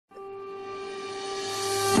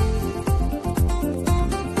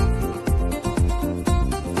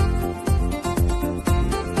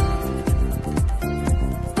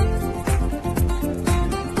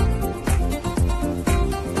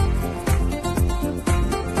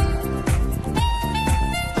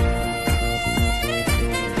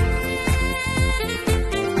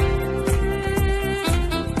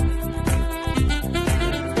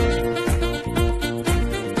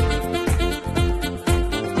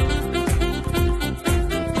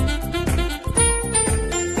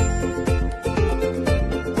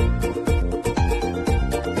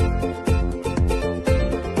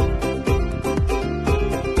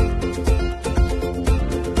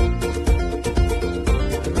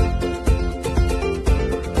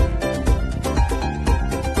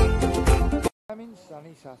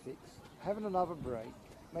having another break,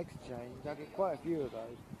 makes a change. I get quite a few of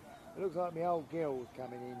those. It looks like my old girl's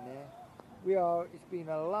coming in there. It's been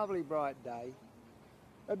a lovely bright day.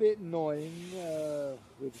 A bit annoying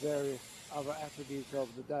with various other attributes of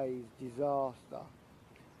the day's disaster.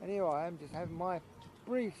 And here I am just having my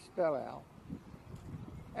brief spell out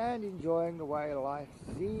and enjoying the way life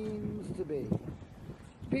seems to be.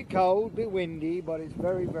 Bit cold, bit windy, but it's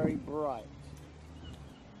very, very bright.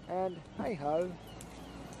 And hey ho,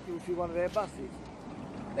 you'll see one of their buses.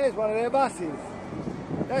 There's one of their buses.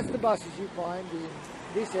 That's the buses you find in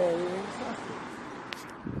this area in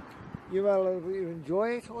Sussex. You will either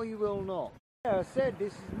enjoy it or you will not. Yeah, I said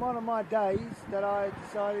this is one of my days that I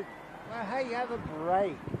decided, well, hey, have a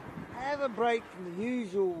break. Have a break from the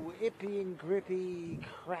usual hippie and grippy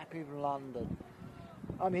crap in London.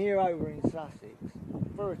 I'm here over in Sussex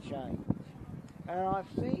for a change. And I've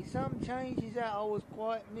seen some changes that I was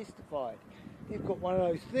quite mystified. They've got one of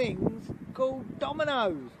those things called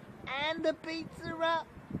Domino's and a pizza up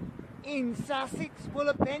in Sussex full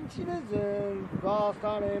of pensioners and vast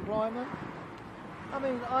unemployment. I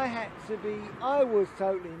mean, I was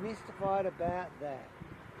totally mystified about that.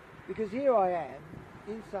 Because here I am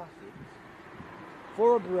in Sussex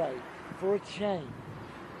for a break, for a change.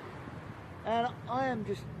 And I am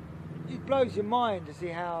just, it blows your mind to see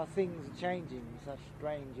how things are changing in such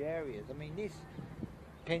strange areas. I mean, this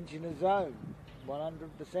pensioner zone,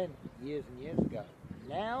 100% years and years ago.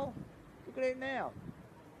 Now, look at it now.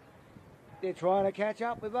 They're trying to catch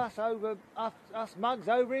up with us mugs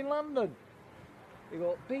over in London. We've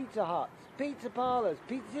got Pizza Huts, pizza parlours,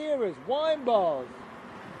 pizzerias, wine bars,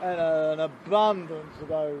 and an abundance of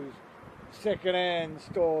those second-hand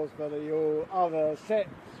stores for your other sets,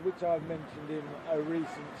 which I've mentioned in a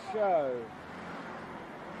recent show.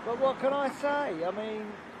 But what can I say? I mean,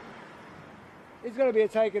 it's going to be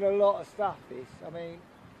taking a lot of stuff, this. I mean,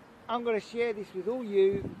 I'm going to share this with all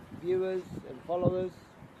you viewers and followers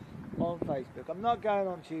on Facebook. I'm not going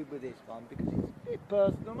on Tube with this one because it's a bit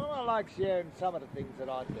personal and I like sharing some of the things that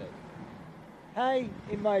I do. Hey,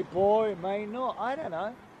 it may bore, it may not, I don't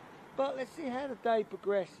know. But let's see how the day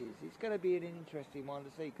progresses. It's going to be an interesting one to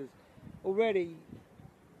see because already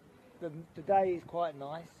the day is quite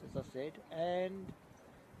nice, as I said, and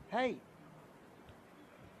hey,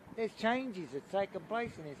 there's changes that's taken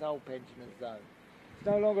place in this old pensioner zone. It's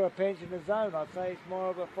no longer a pensioner zone, I'd say it's more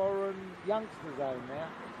of a foreign youngster zone now.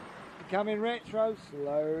 It's becoming retro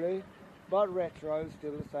slowly, but retro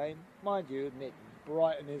still the same. Mind you, admit,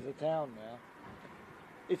 Brighton is a town now.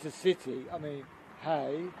 It's a city. I mean,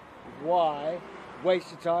 hey, why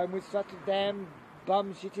waste your time with such a damn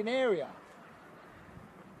bum-shitting area?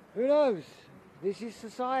 Who knows? This is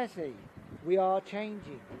society. We are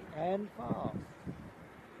changing, and fast.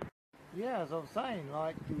 Yeah, as I was saying,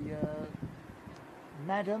 like the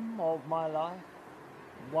madam of my life,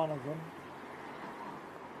 one of them,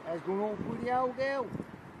 has gone off with the old girl.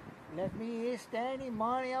 Left me here standing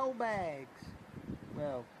my old bags.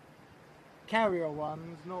 Well, carrier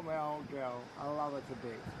ones, not my old girl. I love her to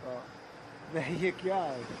bits, but there you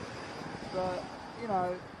go. But, you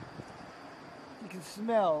know, you can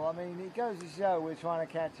smell, I mean, it goes to show we're trying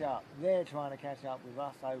to catch up. They're trying to catch up with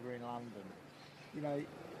us over in London. You know,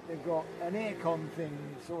 they've got an aircon thing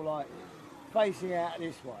sort of like facing out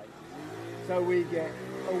this way. So we get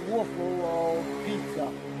a waffle of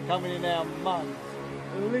pizza coming in our mugs,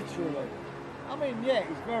 literally. I mean, yeah,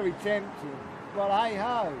 it's very tempting, but hey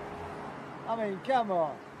ho. I mean, come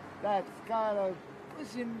on. That's kind of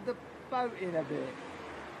pushing the boat in a bit.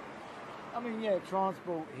 I mean, yeah,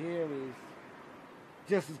 transport here is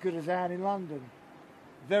just as good as out in London.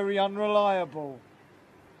 Very unreliable.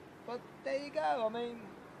 But there you go. I mean,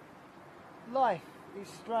 life is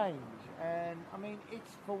strange. And, I mean,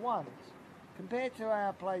 it's for once, compared to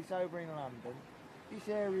our place over in London, this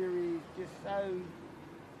area is just so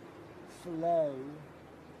slow,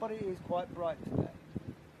 but it is quite bright today.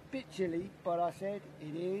 Bit chilly, but I said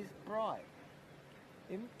it is bright.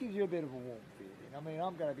 It gives you a bit of a warm feeling. I mean,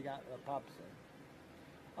 I'm going to be going to the pub soon.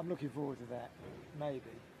 I'm looking forward to that, maybe.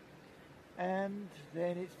 And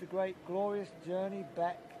then it's the great glorious journey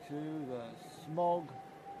back to the smog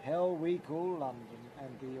hell we call London, and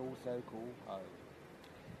we also call home.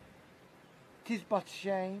 'Tis but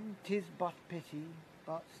shame, 'tis but pity,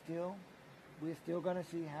 but still, we're still going to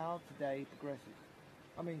see how today progresses.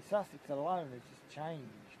 I mean, Sussex alone has just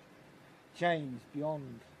changed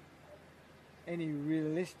beyond any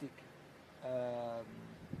realistic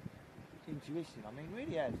intuition. I mean,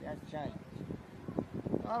 really has, it has changed.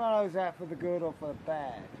 I don't know, is that for the good or for the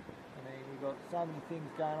bad? I mean, we've got so many things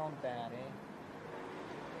going on down here.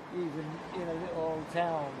 even in a little old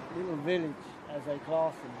town, little village, as they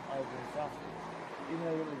class them over in Sussex, even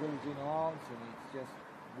a little village in Lancing, it's just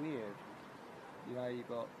weird. You know, you've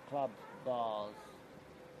got clubs, bars,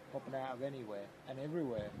 popping out of anywhere and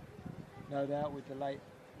everywhere. No doubt with the late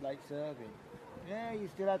serving. Yeah, you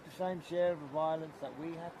still have the same share of violence that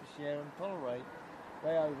we have to share and tolerate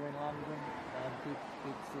way over in London and big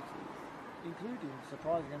cities, including,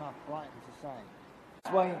 surprisingly enough, Brighton's the same.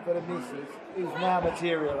 Just waiting for the missus, who's now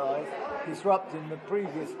materialised, disrupting the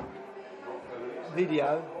previous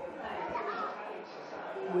video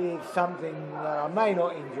with something that I may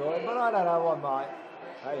not enjoy, but I don't know, I might.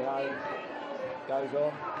 Hey ho, goes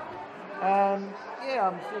on. And yeah,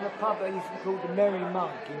 I'm in a pub that used to be called the Merry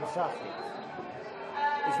Monk in Sussex.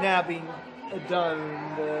 It's now been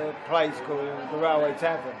domed a place called the Railway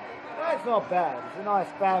Tavern. Well, it's not bad, it's a nice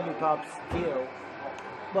family pub still,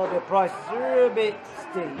 but the prices are a bit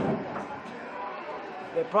steep.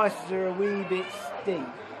 The prices are a wee bit steep.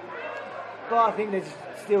 But I think they're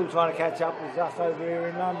still trying to catch up with us over here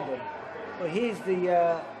in London. Well, here's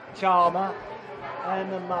the charmer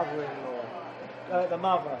and the mother-in-law. The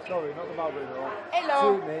mother, sorry, not the mother-in-law.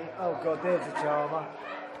 Hello. Suit me. Oh God, there's the charmer.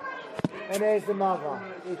 And there's the mother,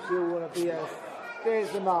 if you want to be a... There's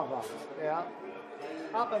the mother, yeah.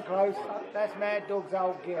 Up and close, that's Maddog's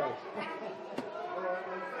old girl.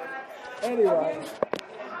 Anyway.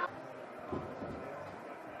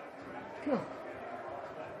 God,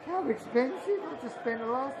 how expensive. I just spent the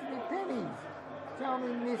last of my pennies.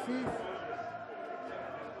 Charming Mrs.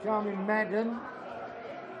 Charming Madam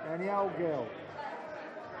and the old girl.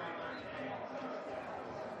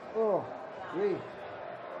 Oh, gee.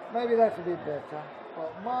 Maybe that's a bit better.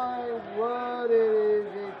 But my word, it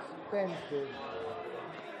is expensive.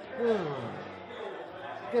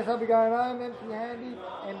 Guess I'll be going home empty-handed,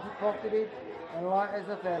 empty-pocketed, and light as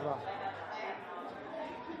a feather.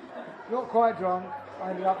 Not quite drunk, I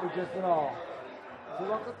ended up with just an arm. So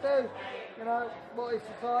what I could do, you know, what is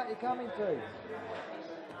society coming to?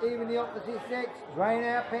 Even the opposite sex drain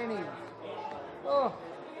our pennies. Oh,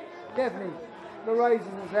 definitely, the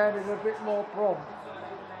raisins have sounded a bit more prompt.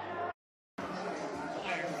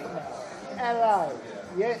 Hello,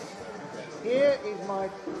 yes, here is my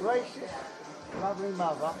gracious, lovely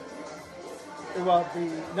mother, who I'd be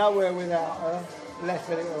nowhere without her, left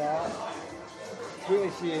a little out. Here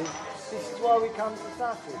she is. This is why we come to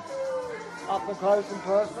Sussex. Up and close and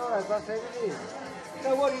personal, as I said it is.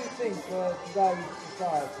 So what do you think for today's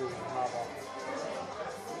society, mother?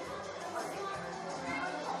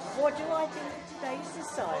 What do I think of today's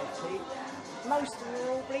society? Most of them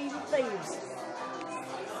are all bleeding thieves.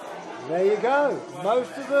 There you go.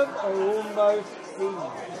 Most of them are almost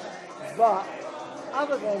thieves. But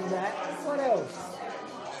other than that, what else?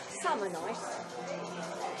 Some are nice,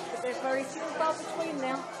 but there's very few and far between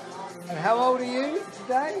now. And how old are you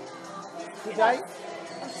today? Today?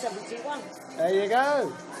 I'm 71. There you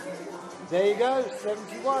go. There you go,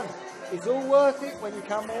 71. It's all worth it when you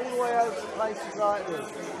come all the way over to places like this.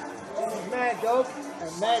 This is Maddog,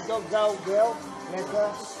 and Maddog's old girl, bless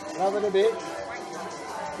her, love it a bit,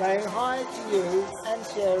 saying hi to you and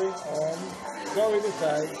sharing on, sorry to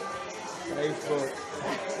say, Facebook.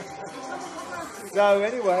 So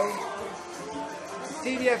anyway,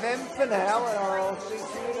 TDFM for now, and I'll speak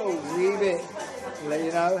to you in a wee bit to let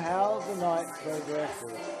you know how the night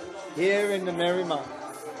progresses. Here in the Merry Monk.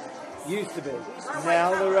 Used to be.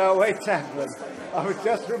 Now the Railway Tavern. I was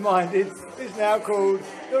just reminded it's now called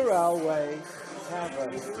the Railway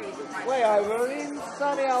Tavern. Way over in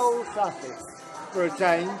sunny old Sussex. For a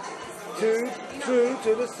change, true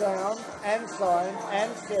to the sound and sign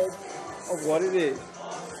and sense of what it is.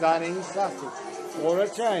 Sunny Sussex. For a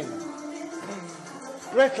change.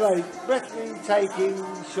 Breathtaking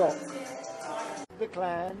shock. The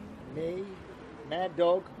clan, me,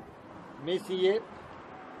 Maddog, Missy Yip,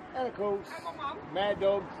 and of course,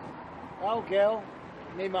 Maddog's old girl,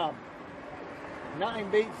 me mum. Nothing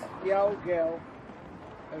beats the old girl,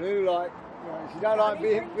 and who like, you know, she don't like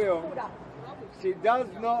being filmed. She does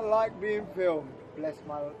not like being filmed. Bless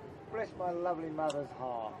my lovely mother's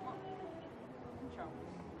heart.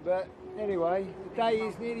 But anyway, the day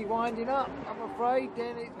is nearly winding up, I'm afraid.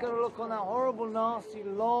 Then it's got to look on that horrible, nasty,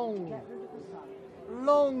 long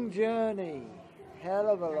journey. Hell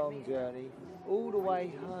of a long journey, all the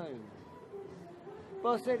way home.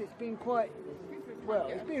 But I said it's been quite, well,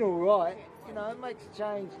 it's been alright. You know, it makes a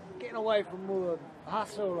change. Getting away from all the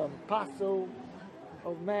hustle and bustle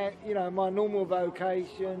of my normal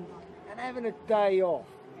vocation, and having a day off.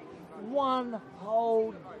 One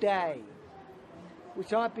whole day,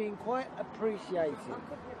 which I've been quite appreciating.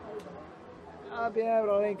 I've been able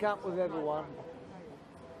to link up with everyone.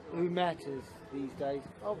 who matters these days.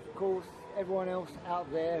 Of course, everyone else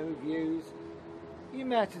out there who views, you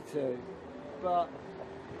matter too, but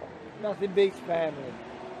nothing beats family.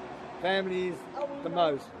 Family is the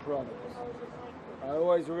most, promise. I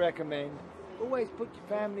always recommend, always put your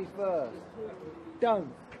family first.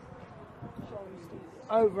 Don't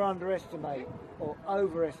underestimate or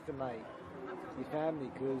overestimate your family,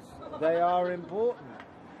 because they are important.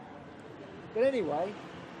 But anyway,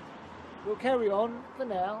 we'll carry on for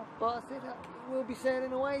now, but I said we'll be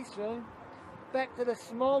sailing away soon. Back to the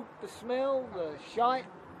smog, the smell, the shite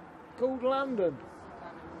called London.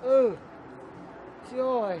 Oh,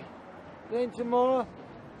 joy. Then tomorrow,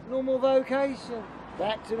 normal vocation.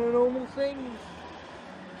 Back to the normal things.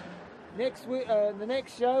 Next week, the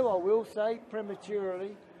next show, I will say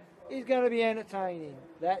prematurely, is going to be entertaining.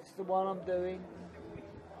 That's the one I'm doing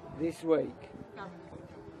this week.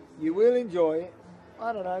 You will enjoy it.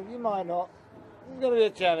 I don't know, you might not. It's going to be a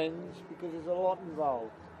challenge because there's a lot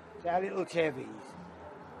involved. It's our little Chevys.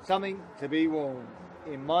 Something to be warned.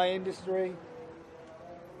 In my industry,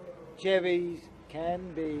 Chevys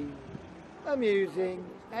can be amusing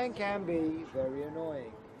and can be very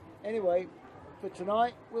annoying. Anyway, for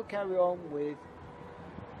tonight, we'll carry on with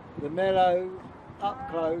the mellow, up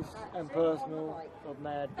close and personal of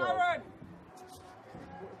Maddog.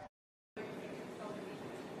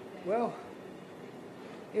 Well,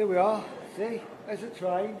 here we are. See, there's a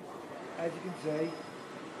train, as you can see.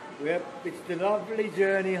 It's the lovely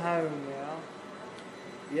journey home now.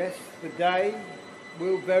 Yes, the day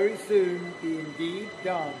will very soon be indeed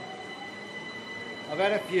done. I've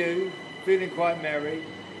had a few, feeling quite merry.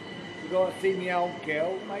 You got to see me old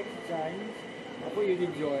girl, make a change. I thought you'd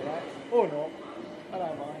enjoy that, or not, I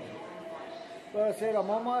don't mind. But I said I'm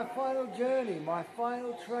on my final journey, my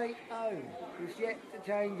final train home. It's yet to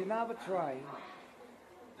change another train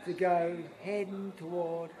to go heading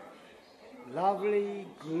toward lovely,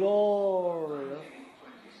 glorious,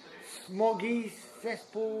 smoggy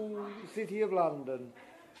cesspool city of London.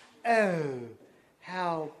 Oh,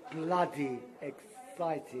 how bloody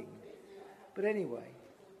exciting. But anyway,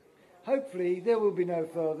 hopefully there will be no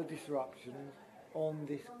further disruptions on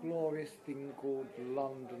this glorious thing called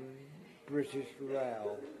London British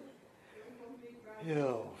Rail.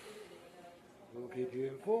 Yes, we'll keep you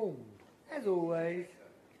informed. As always,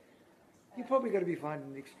 you're probably going to be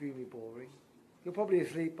finding it extremely boring. You're probably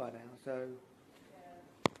asleep by now, so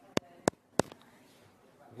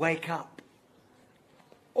wake up.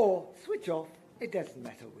 Or switch off, it doesn't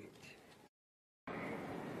matter which.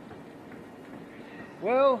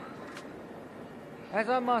 Well, as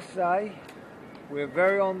I must say,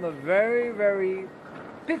 we're on the very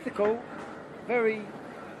pithical, very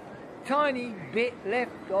tiny bit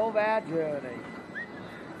left of our journey.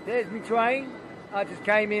 There's my train I just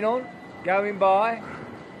came in on, going by.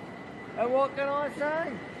 And what can I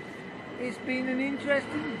say? It's been an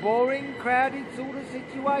interesting, boring, crowded sort of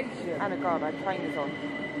situation. And a guard, I had trainers on.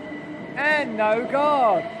 And no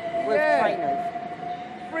guard. With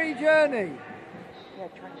trainers. Free journey. Yeah,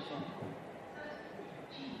 trainers on.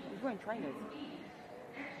 He's wearing trainers.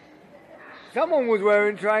 Someone was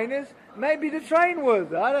wearing trainers. Maybe the train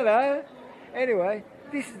was. I don't know. Anyway,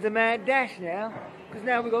 this is the mad dash now. Because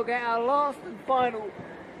now we've got to get our last and final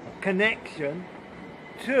connection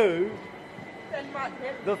to Denmark,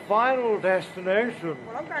 yeah. the final destination.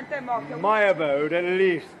 Well, I'm going to Denmark. My abode, at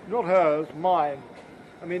least. Not hers, mine.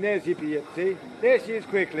 I mean, there's Yippee Yipsy. There she is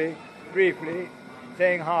quickly, briefly,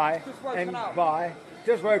 saying hi and bye.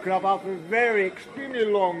 Just woken up after a very extremely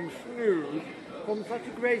long snooze from such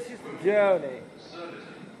a gracious journey.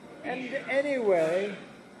 And anyway,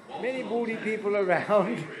 many bawdy people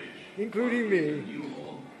around, including me.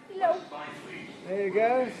 Hello. There you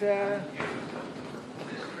go, so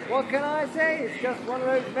what can I say? It's just one of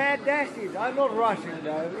those mad dashes. I'm not rushing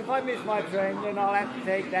though. If I miss my train, then I'll have to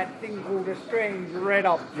take that thing called a strange red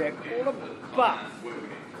object called a bus.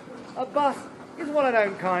 A bus is what I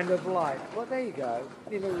don't kind of like. Well, there you go,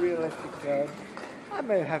 in a realistic term. I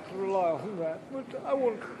may have to rely on that, but I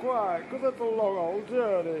won't cry, because that's a long old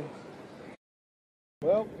journey.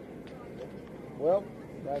 Well,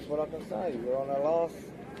 that's what I can say. We're on our last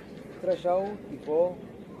threshold before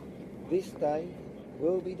this day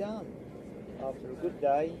will be done. After a good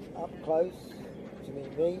day, up close to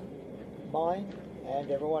meet me, mine, and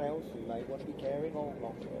everyone else who may want to be carrying on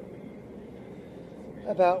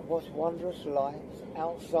about what wondrous lives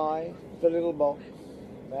outside the little box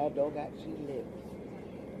Maddog actually lives.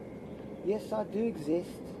 Yes, I do exist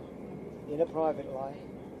in a private life,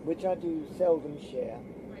 which I do seldom share,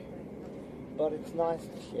 but it's nice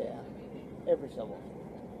to share every so often.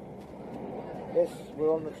 Yes,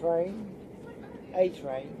 we're on the train a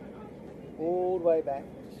train all the way back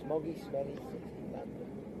to smoggy, smelly city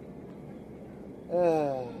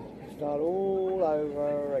London. Start all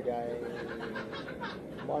over again.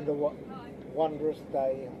 Wonder what wondrous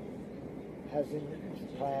day has in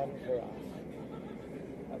plan for us.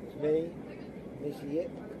 That was me, Missy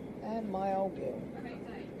Yip, and my old girl.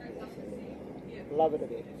 Love it a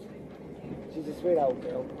bit. She's a sweet old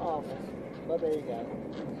girl. Oh, but there you go.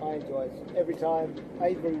 I enjoy it every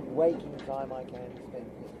waking time I can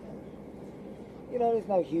spend with her. You know, there's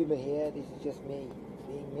no humour here. This is just me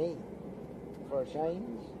being me. For a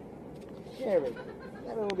change, sharing.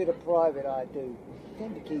 That little bit of private I do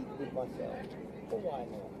tend to keep with myself. But why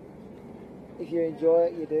not? If you enjoy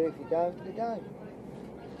it, you do. If you don't, you don't.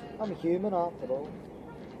 I'm a human after all.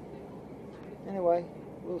 Anyway,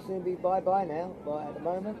 we'll soon be bye-bye now. But at the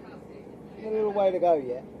moment, a little way to go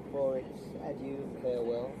yet for its adieu and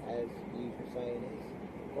farewell, as usual saying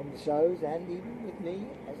is, from the shows and even with me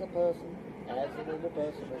as a person, as a normal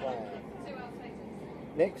person as I am.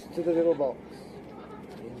 Next to the little box.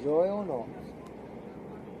 Enjoy or not.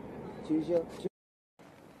 Choose your...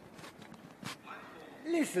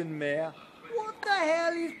 Listen, Mayor, what the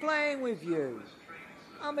hell is playing with you?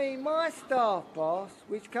 I mean, my staff pass,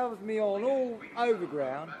 which covers me on all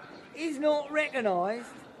overground, is not recognised.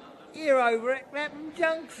 You're over at Clapham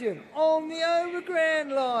Junction, on the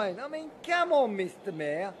overground line. I mean, come on, Mr.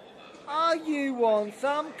 Mayor. Are you on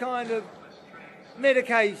some kind of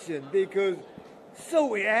medication? Because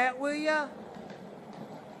sort it out, will ya?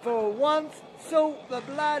 For once, sort the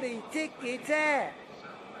bloody tickets out.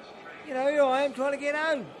 You know, here I am trying to get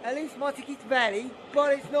home. At least my ticket's valid,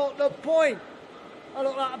 but it's not the point. I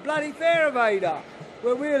look like a bloody fare evader,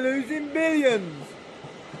 where we're losing billions.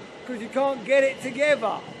 Because you can't get it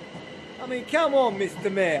together. I mean, come on,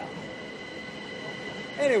 Mr. Mayor.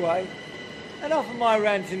 Anyway, enough of my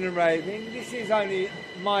ranting and raving. This is only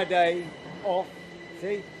my day off,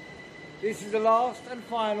 see? This is the last and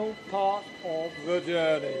final part of the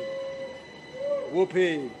journey.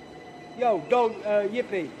 Whoopee. Yo, dog,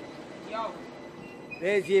 Yippee. Yo.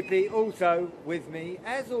 There's Yippee, also with me,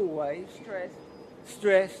 as always.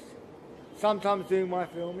 Stressed. Sometimes doing my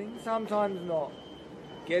filming, sometimes not.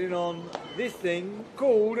 Getting on this thing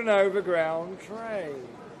called an overground train.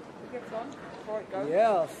 It gets on before it goes.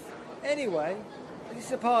 Yes. Anyway, this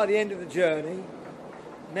is a part of the end of the journey.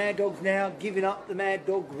 Maddog's now giving up the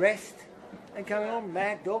Maddog rest and coming on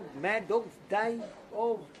Maddog's day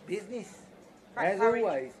of business. As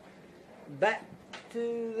always. Back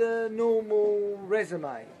to the normal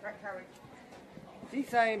resume. Back carriage. She's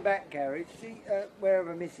saying back carriage. See,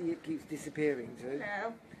 wherever Missy Yip keeps disappearing to.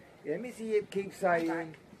 No. Yeah, Missy Yip keeps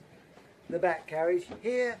saying the back carriage.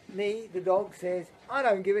 Here, me, the dog, says, I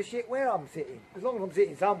don't give a shit where I'm sitting, as long as I'm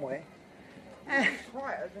sitting somewhere. It's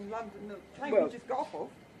quieter than London, the train Well, we just got off of.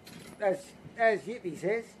 As Yippee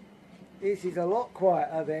says, this is a lot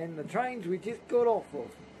quieter than the trains we just got off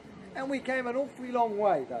of. And we came an awfully long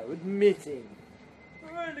way, though, admitting.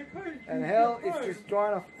 And hell, it's just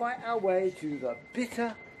trying to fight our way to the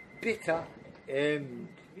bitter, bitter end.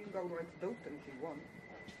 You can go all the way to Dalston if you want.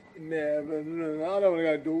 No, I don't want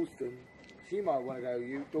to go Dalston. She might want to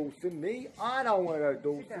go Dalston. Me, I don't want to go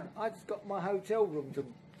Dalston. I just got my hotel room to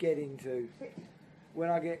get into when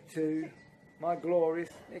I get to my glorious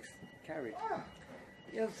next carriage. Ah.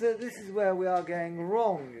 Yeah, so this is where we are going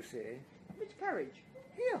wrong, you see. Which carriage?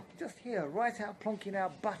 Here, just here, right out plonking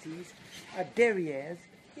our butties, our derrieres,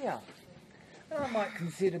 here. And I might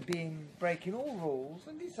consider breaking all rules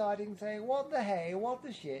and deciding, saying, what the hey, what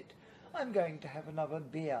the shit, I'm going to have another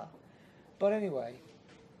beer. But anyway,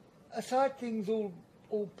 aside things all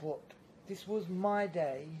put, this was my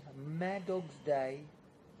day, Maddog's day,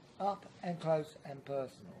 up and close and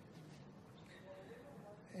personal.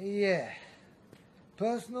 Yeah,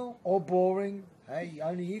 personal or boring, hey,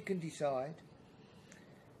 only you can decide.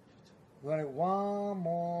 We've got one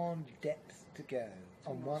more depth to go.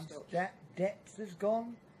 And once that depth is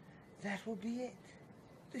gone, that will be it.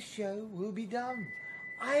 The show will be done.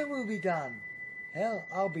 I will be done. Hell,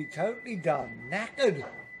 I'll be totally done. Knackered.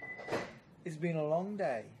 It's been a long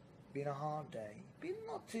day. Been a hard day. Been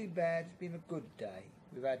not too bad. It's been a good day.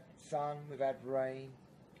 We've had sun, we've had rain,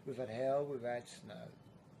 we've had hell, we've had snow.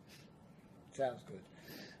 Sounds good.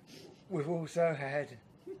 We've also had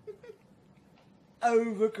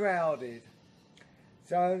overcrowded.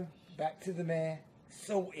 So, back to the mayor.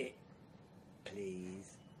 Sort it,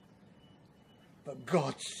 please. For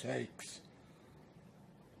God's sakes.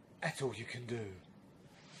 That's all you can do.